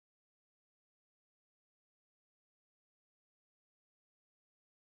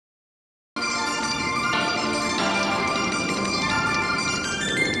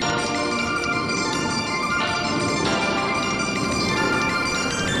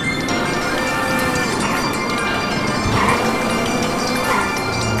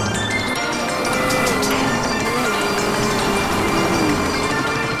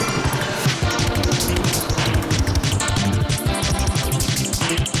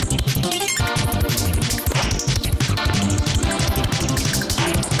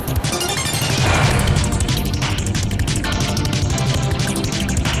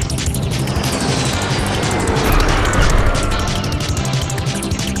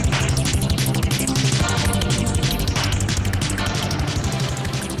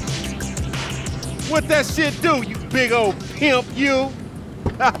what that shit do, you big old pimp, you?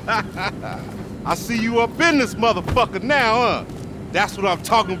 I see you up in this motherfucker now, huh? That's what I'm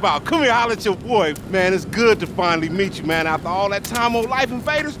talking about. Come here, holler at your boy. Man, it's good to finally meet you, man. After all that time on Life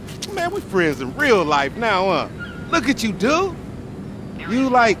Invaders, man, we friends in real life now, huh? Look at you, dude. You,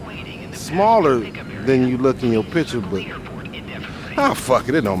 like, smaller than you look in your picture, but... Oh, fuck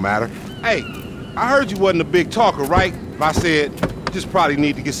it, it don't matter. Hey, I heard you wasn't a big talker, right? I said, you just probably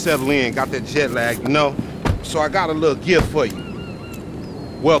need to get settled in, got that jet lag, you know? So I got a little gift for you.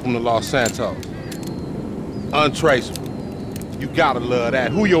 Welcome to Los Santos. Untraceable. You gotta love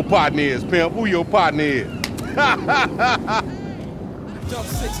that. Who your partner is, pimp? Who your partner is?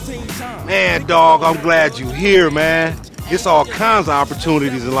 Man, dog, I'm glad you here, man. It's all kinds of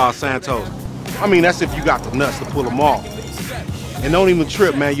opportunities in Los Santos. I mean, that's if you got the nuts to pull them off. And don't even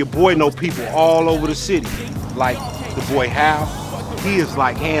trip, man. Your boy know people all over the city. Like the boy Hal. He is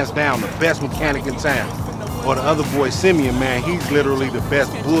like hands down the best mechanic in town. Or the other boy Simeon, man, he's literally the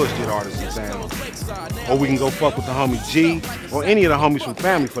best bullshit artist in town. Or we can go fuck with the homie G, or any of the homies from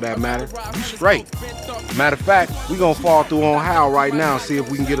family for that matter. You straight. Matter of fact, we gonna fall through on Hal right now and see if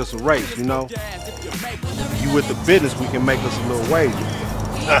we can get us a race, you know? If you with the business, we can make us a little wager.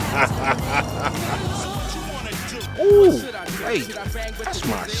 Ooh, wait, that's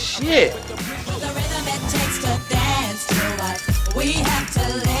my shit. We have to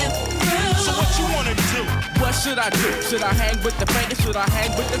live through. So what you wanna do? What should I do? Should I hang with the bank or should I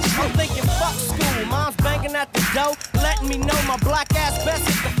hang with the truth? I'm thinking fuck school, mom's banging at the door, letting me know my black ass best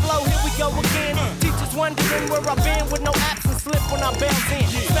hit the flow. Here we go again. Teachers wondering where I've been with no absence slip when I bounce in.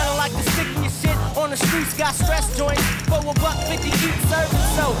 Smelling like the stickiest shit on the streets, got stress joints. For $1.50 each serving,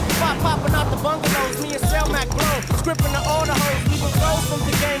 so pop popping out the bungalows, me and Selmac blow. Scripting the order hoes, leaving flows from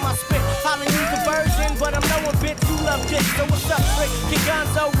the game I spit. Holla use the version, but I'm no one bitch, you love dick. So what's up, Rick? Kick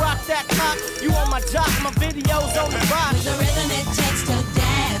Gonzo, rock that clock. You on my jock, my videos on the box. The rhythm it takes to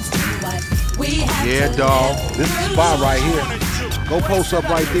dance to what we have. Yeah, dawg, this is the spot right here. Go post up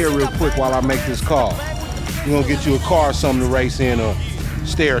right there real quick while I make this call. You gonna get you a car or something to race in, or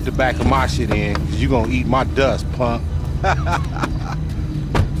stare at the back of my shit in, cause you gonna eat my dust, punk.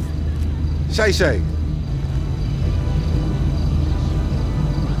 Shay Shay.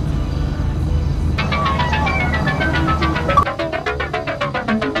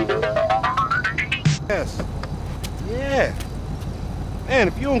 Yes. Yeah. Man,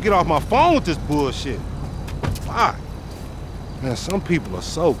 if you don't get off my phone with this bullshit. Fuck. Man, some people are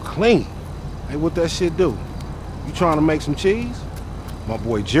so clean. Hey, what that shit do? You trying to make some cheese? My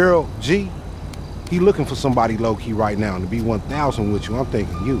boy Gerald G, he looking for somebody low-key right now, and to be 1,000 with you, I'm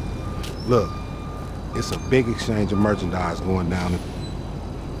thinking you. Look, it's a big exchange of merchandise going down.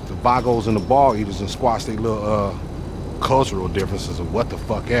 The Vagos and the Ball Eaters and squash their little cultural differences or what the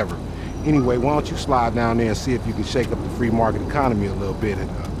fuck ever. Anyway, why don't you slide down there and see if you can shake up the free market economy a little bit and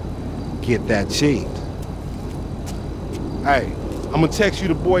get that cheese. Hey, I'm gonna text you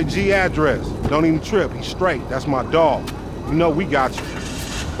the boy G address. Don't even trip, he's straight. That's my dog. You know we got you.